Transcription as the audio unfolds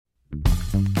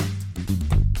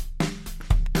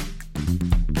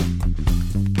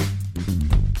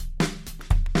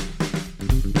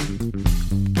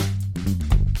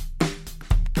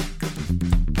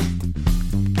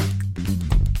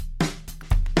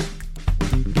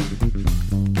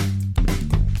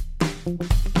Hello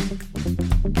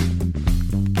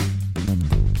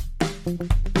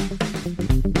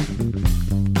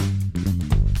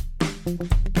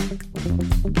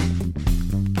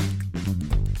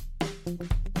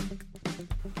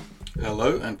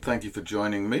and thank you for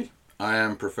joining me. I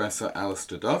am Professor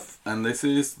Alistair Duff and this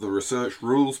is the Research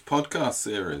Rules podcast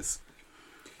series.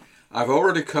 I've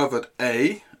already covered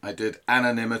A, I did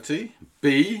anonymity,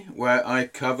 B, where I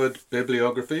covered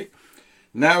bibliography.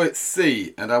 Now it's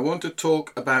C, and I want to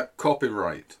talk about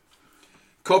copyright.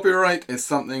 Copyright is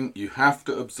something you have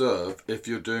to observe if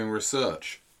you're doing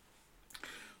research.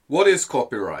 What is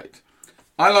copyright?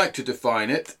 I like to define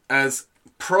it as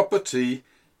property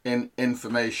in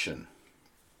information.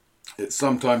 It's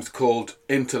sometimes called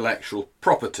intellectual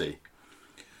property.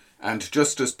 And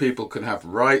just as people can have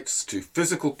rights to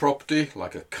physical property,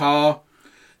 like a car,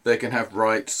 they can have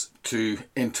rights to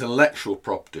intellectual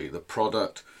property, the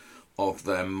product of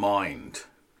their mind.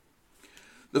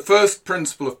 The first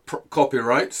principle of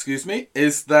copyright,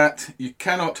 is that you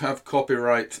cannot have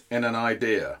copyright in an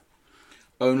idea,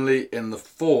 only in the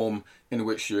form in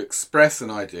which you express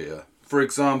an idea. For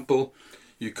example,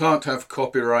 you can't have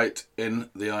copyright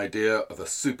in the idea of a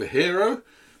superhero,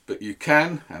 but you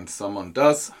can, and someone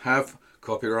does, have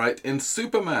copyright in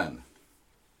Superman.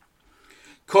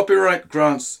 Copyright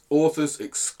grants authors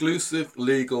exclusive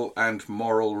legal and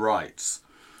moral rights.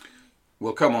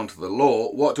 We'll come on to the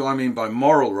law. What do I mean by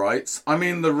moral rights? I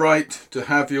mean the right to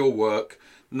have your work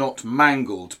not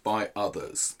mangled by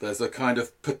others. There's a kind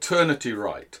of paternity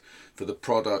right for the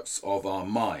products of our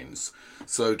minds.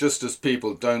 So just as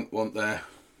people don't want their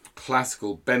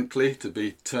classical Bentley to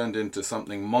be turned into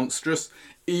something monstrous,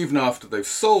 even after they've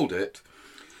sold it,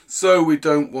 so we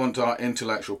don't want our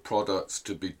intellectual products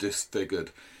to be disfigured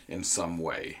in some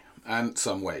way, and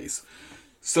some ways.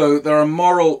 So there are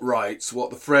moral rights,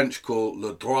 what the French call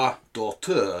le droit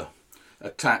d'auteur,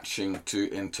 attaching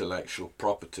to intellectual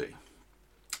property.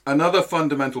 Another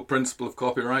fundamental principle of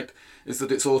copyright is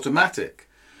that it's automatic.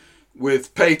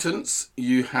 With patents,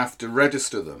 you have to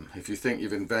register them. If you think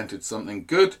you've invented something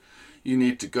good, you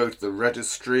need to go to the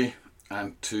registry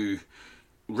and to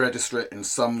register it in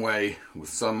some way with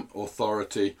some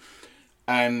authority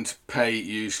and pay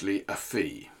usually a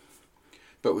fee.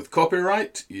 But with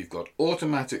copyright, you've got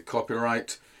automatic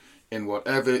copyright in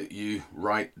whatever you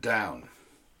write down.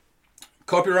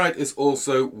 Copyright is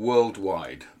also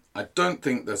worldwide. I don't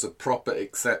think there's a proper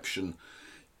exception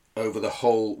over the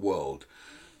whole world.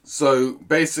 So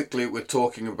basically we're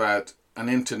talking about an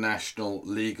international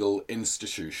legal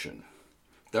institution.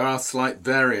 There are slight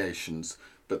variations,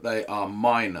 but they are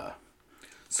minor.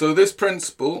 So this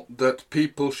principle that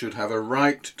people should have a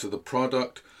right to the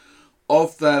product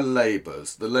of their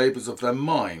labours, the labours of their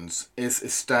minds, is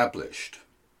established.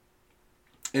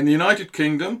 In the United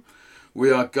Kingdom,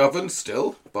 we are governed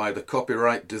still by the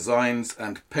Copyright Designs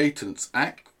and Patents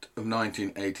Act of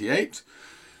 1988.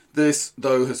 This,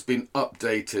 though, has been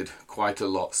updated quite a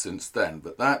lot since then,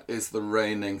 but that is the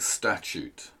reigning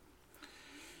statute.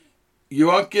 You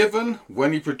are given,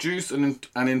 when you produce an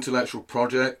intellectual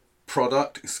product,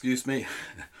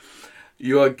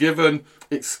 you are given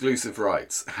exclusive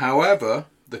rights. However,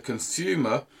 the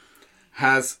consumer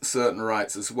has certain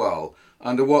rights as well,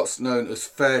 under what's known as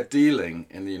fair dealing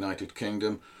in the United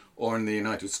Kingdom, or in the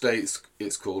United States,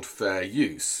 it's called fair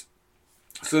use.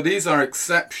 So these are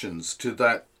exceptions to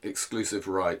that exclusive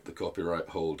right the copyright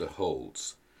holder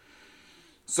holds.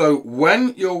 So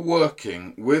when you're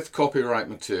working with copyright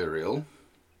material,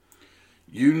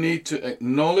 you need to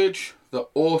acknowledge the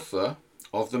author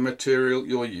of the material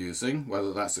you're using,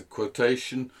 whether that's a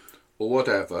quotation or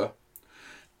whatever,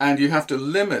 and you have to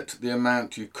limit the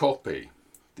amount you copy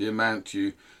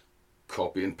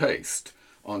and paste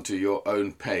onto your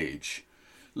own page.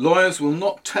 Lawyers will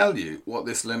not tell you what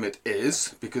this limit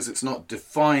is because it's not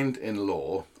defined in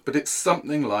law, but it's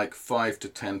something like 5 to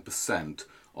 10%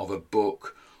 of a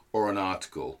book or an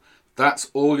article.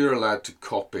 That's all you're allowed to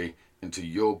copy into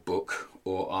your book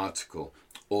or article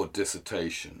or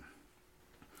dissertation.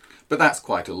 But that's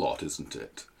quite a lot, isn't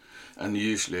it? And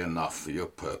usually enough for your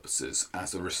purposes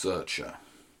as a researcher.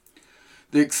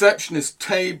 The exception is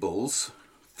tables,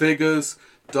 figures,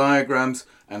 diagrams,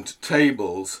 and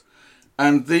tables,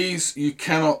 and these you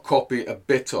cannot copy a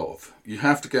bit of. You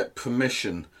have to get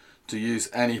permission to use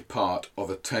any part of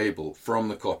a table from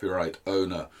the copyright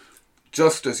owner,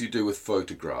 just as you do with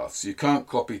photographs. You can't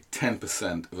copy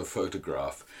 10% of a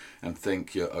photograph and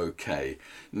think you're okay.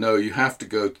 No, you have to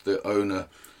go to the owner,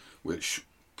 which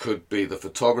could be the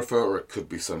photographer or it could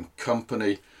be some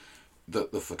company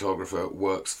that the photographer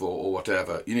works for or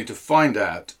whatever. You need to find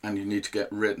out and you need to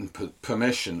get written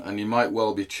permission, and you might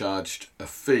well be charged a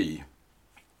fee.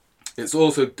 It's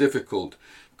also difficult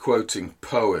quoting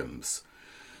poems,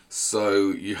 so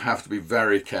you have to be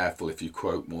very careful if you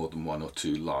quote more than 1 or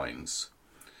 2 lines.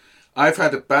 I've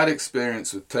had a bad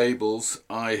experience with tables.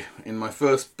 In my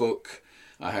first book,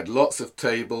 I had lots of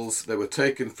tables. They were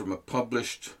taken from a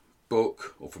published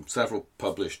book or from several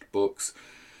published books,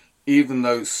 even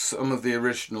though some of the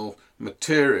original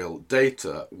material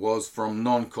data was from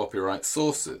non-copyright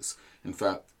sources. In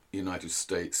fact, United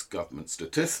States government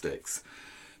statistics.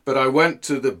 But I went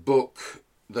to the book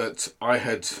that I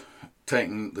had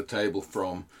taken the table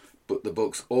from, but the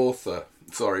book's author,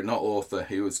 sorry, not author,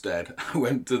 he was dead. I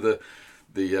went to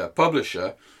the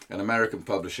publisher, an American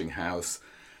publishing house,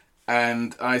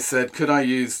 and I said, could I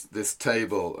use this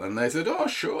table? And they said, oh,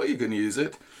 sure, you can use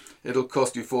it. It'll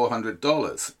cost you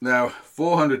 $400. Now,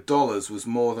 $400 was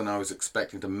more than I was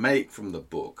expecting to make from the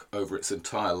book over its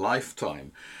entire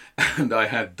lifetime. And I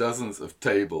had dozens of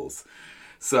tables.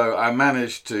 So I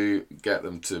managed to get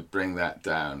them to bring that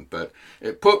down. But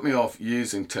it put me off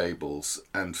using tables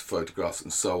and photographs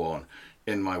and so on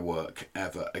in my work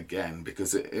ever again,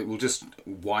 because it will just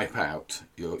wipe out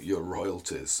your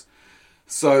royalties.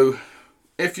 So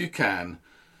if you can,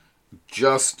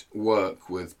 just work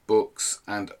with books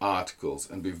and articles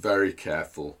and be very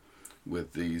careful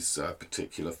with these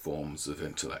particular forms of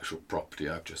intellectual property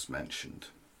I've just mentioned.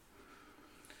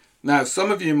 Now, some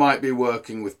of you might be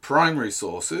working with primary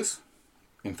sources.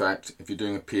 In fact, if you're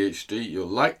doing a PhD, you're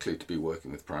likely to be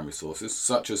working with primary sources,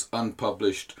 such as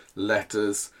unpublished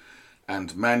letters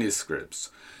and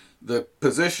manuscripts. The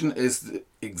position is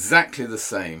exactly the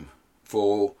same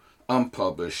for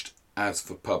unpublished as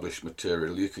for published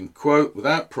material. You can quote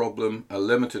without problem a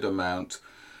limited amount,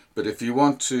 but if you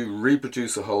want to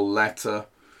reproduce a whole letter,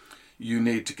 you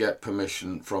need to get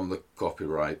permission from the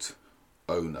copyright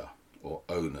owner or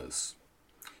owners.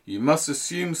 You must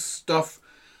assume stuff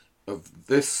of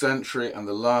this century and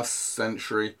the last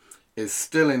century is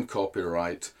still in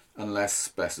copyright unless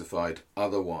specified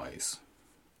otherwise.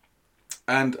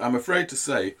 And I'm afraid to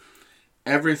say,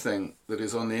 everything that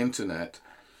is on the internet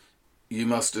you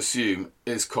must assume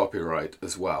is copyright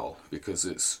as well, because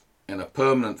it's in a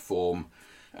permanent form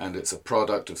and it's a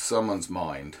product of someone's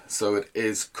mind, so it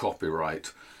is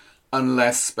copyright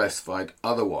unless specified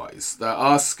otherwise. There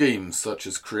are schemes such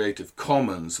as Creative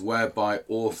Commons whereby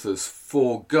authors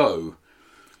forego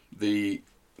the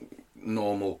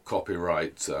normal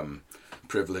copyright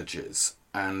privileges,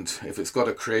 and if it's got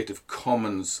a Creative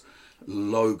Commons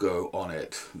logo on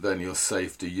it, then you're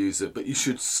safe to use it, but you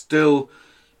should still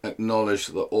acknowledge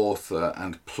the author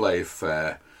and play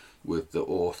fair with the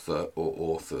author or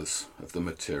authors of the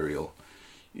material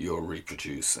you're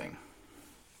reproducing.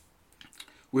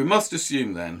 We must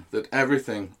assume then that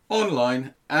everything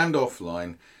online and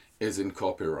offline is in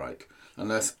copyright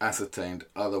unless ascertained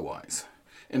otherwise.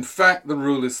 In fact, the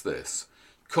rule is this: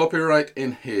 copyright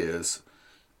inheres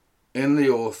in the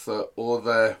author or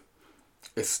their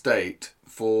estate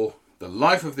for the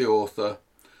life of the author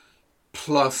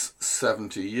plus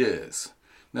 70 years.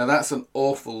 Now that's an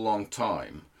awful long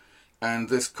time, and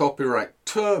this copyright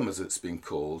term, as it's been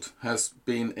called, has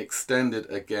been extended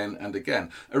again and again.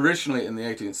 Originally in the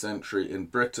 18th century in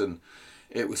Britain,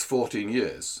 it was 14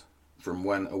 years from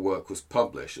when a work was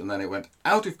published, and then it went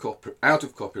out of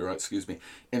copyright,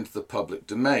 into the public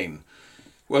domain.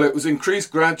 Well, it was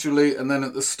increased gradually, and then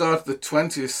at the start of the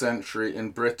 20th century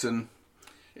in Britain,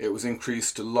 it was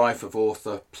increased to life of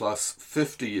author plus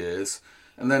 50 years,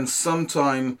 and then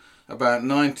sometime about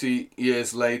 90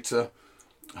 years later,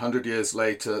 100 years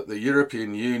later, the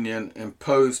European Union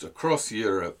imposed across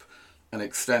Europe an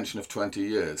extension of 20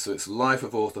 years. So it's life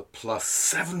of author plus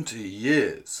 70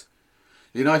 years.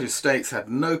 The United States had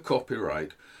no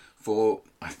copyright for,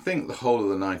 I think, the whole of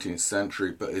the 19th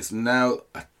century, but is now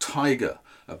a tiger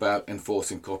about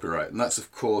enforcing copyright. And that's,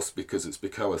 of course, because it's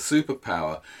become a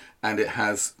superpower and it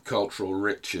has cultural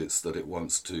riches that it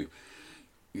wants to,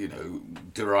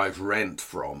 derive rent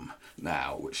from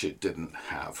now, which it didn't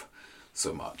have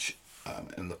so much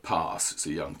in the past. It's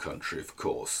a young country, of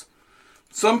course.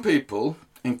 Some people,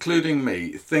 including me,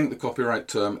 think the copyright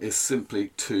term is simply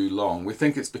too long. We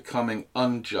think it's becoming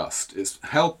unjust. It's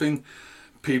helping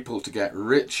people to get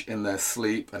rich in their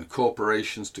sleep and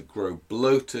corporations to grow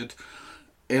bloated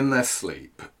in their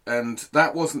sleep. And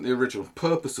that wasn't the original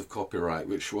purpose of copyright,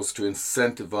 which was to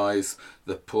incentivize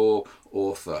the poor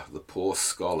author, the poor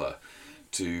scholar,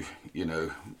 to,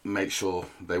 make sure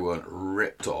they weren't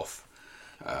ripped off,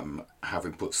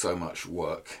 having put so much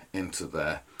work into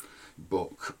their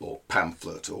book or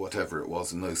pamphlet or whatever it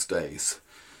was in those days.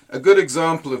 A good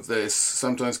example of this,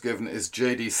 sometimes given, is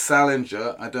J.D.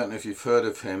 Salinger. I don't know if you've heard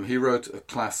of him. He wrote a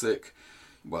classic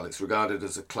well, it's regarded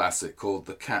as a classic called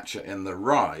The Catcher in the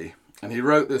Rye. And he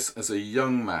wrote this as a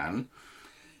young man.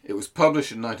 It was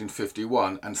published in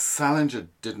 1951, and Salinger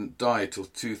didn't die till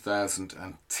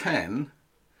 2010,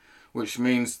 which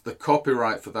means the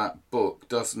copyright for that book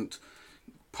doesn't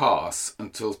pass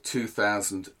until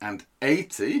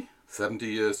 2080, 70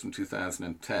 years from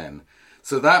 2010.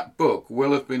 So that book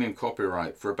will have been in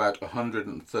copyright for about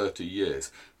 130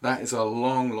 years. That is a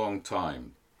long, long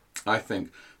time. I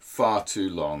think far too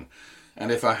long.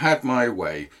 And if I had my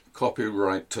way,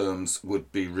 copyright terms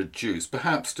would be reduced,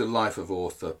 perhaps to life of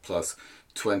author plus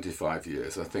 25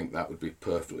 years. I think that would be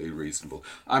perfectly reasonable.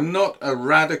 I'm not a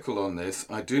radical on this.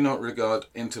 I do not regard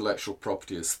intellectual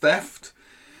property as theft.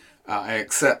 I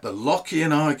accept the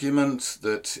Lockean argument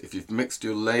that if you've mixed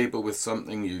your labour with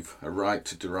something, you've a right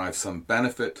to derive some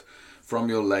benefit from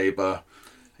your labour.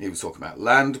 He was talking about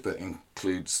land, but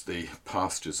includes the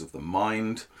pastures of the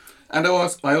mind. And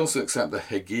I also accept the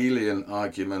Hegelian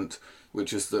argument,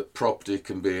 which is that property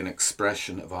can be an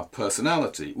expression of our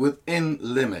personality within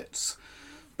limits.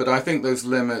 But I think those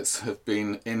limits have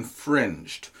been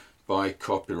infringed by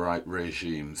copyright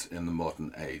regimes in the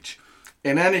modern age.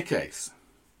 In any case,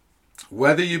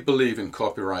 whether you believe in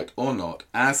copyright or not,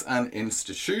 as an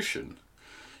institution,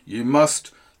 you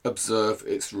must observe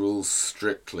its rules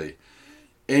strictly.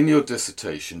 In your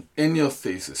dissertation, in your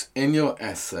thesis, in your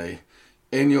essay,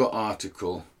 in your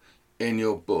article, in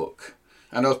your book.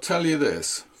 And I'll tell you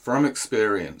this from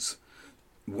experience,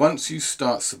 once you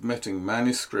start submitting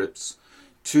manuscripts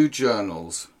to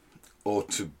journals or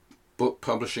to book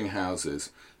publishing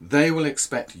houses, they will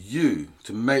expect you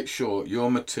to make sure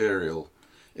your material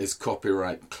is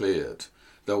copyright cleared.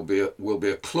 There will be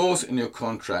a clause in your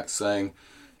contract saying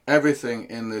everything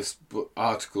in this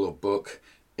article or book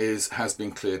has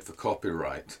been cleared for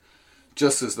copyright.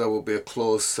 Just as there will be a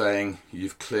clause saying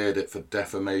you've cleared it for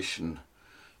defamation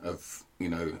of,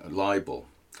 libel.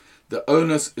 The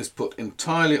onus is put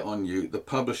entirely on you. The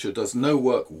publisher does no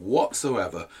work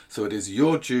whatsoever, so it is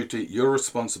your duty, your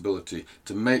responsibility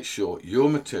to make sure your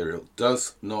material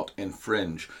does not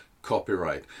infringe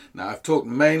copyright. Now, I've talked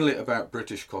mainly about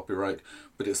British copyright,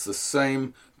 but it's the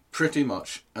same pretty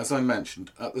much, as I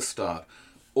mentioned at the start,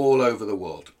 all over the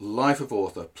world. Life of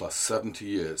author plus 70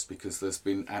 years, because there's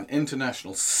been an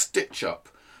international stitch-up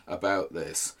about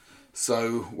this.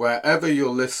 So wherever you're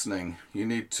listening, you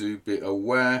need to be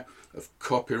aware of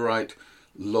copyright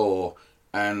law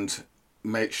and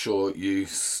make sure you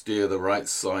steer the right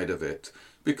side of it,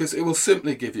 because it will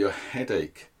simply give you a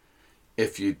headache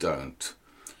if you don't.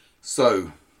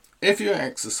 So, if you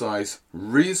exercise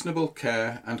reasonable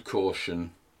care and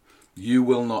caution, you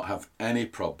will not have any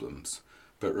problems.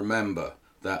 But remember,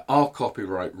 there are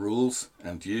copyright rules,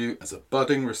 and you, as a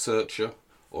budding researcher,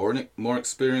 or a more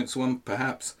experienced one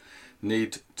perhaps,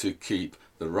 need to keep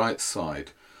the right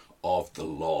side of the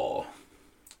law.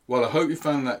 Well, I hope you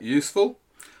found that useful.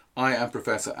 I am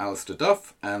Professor Alistair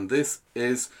Duff, and this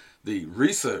is the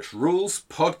Research Rules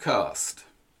Podcast.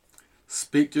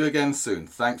 Speak to you again soon.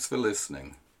 Thanks for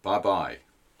listening. Bye-bye.